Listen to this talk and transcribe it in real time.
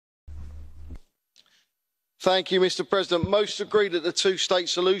Thank you, Mr. President. Most agree that the two-state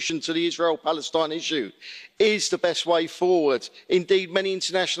solution to the Israel-Palestine issue is the best way forward. Indeed, many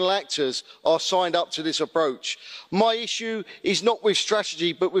international actors are signed up to this approach. My issue is not with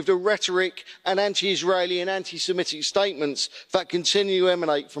strategy, but with the rhetoric and anti-Israeli and anti-Semitic statements that continue to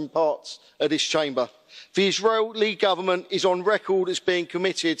emanate from parts of this chamber. The Israeli government is on record as being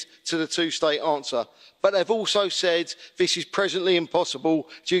committed to the two-state answer, but they've also said this is presently impossible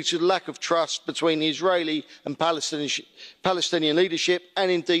due to the lack of trust between the Israeli and Palestinian leadership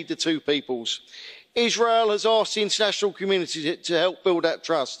and indeed the two peoples. Israel has asked the international community to help build that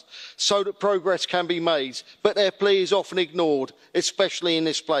trust so that progress can be made, but their plea is often ignored, especially in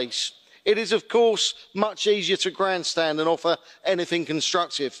this place. It is, of course, much easier to grandstand and offer anything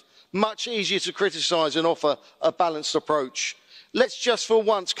constructive, much easier to criticise and offer a balanced approach. Let's just for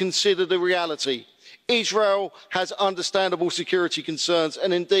once consider the reality. Israel has understandable security concerns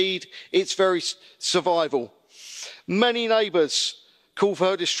and indeed its very survival. Many neighbours call for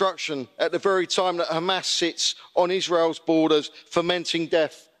her destruction at the very time that Hamas sits on Israel's borders, fomenting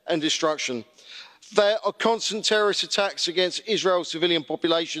death and destruction. There are constant terrorist attacks against Israel's civilian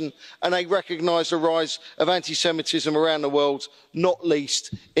population, and they recognise the rise of anti-Semitism around the world, not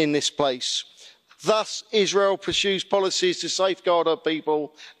least in this place. Thus, Israel pursues policies to safeguard her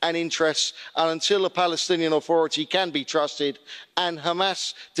people and interests, and until the Palestinian Authority can be trusted and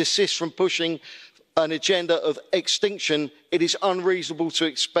Hamas desists from pushing an agenda of extinction, it is unreasonable to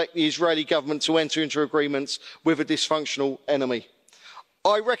expect the Israeli government to enter into agreements with a dysfunctional enemy.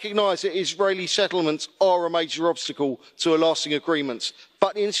 I recognise that Israeli settlements are a major obstacle to a lasting agreement,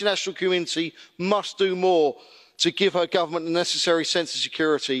 but the international community must do more to give her government the necessary sense of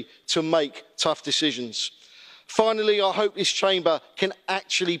security to make tough decisions. Finally, I hope this chamber can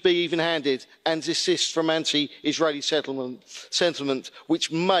actually be even-handed and desist from anti-Israeli sentiment, which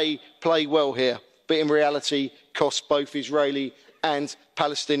may play well here, but in reality costs both Israeli and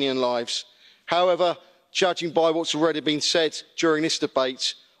Palestinian lives. However, judging by what's already been said during this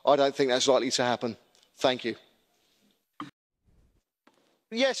debate, I don't think that's likely to happen. Thank you.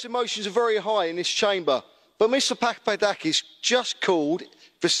 Yes, emotions are very high in this chamber, but Mr. Papadakis just called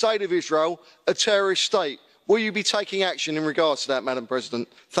the state of Israel a terrorist state. Will you be taking action in regards to that, Madam President?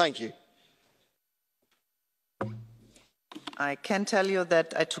 Thank you. I can tell you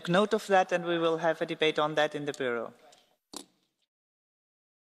that I took note of that and we will have a debate on that in the Bureau.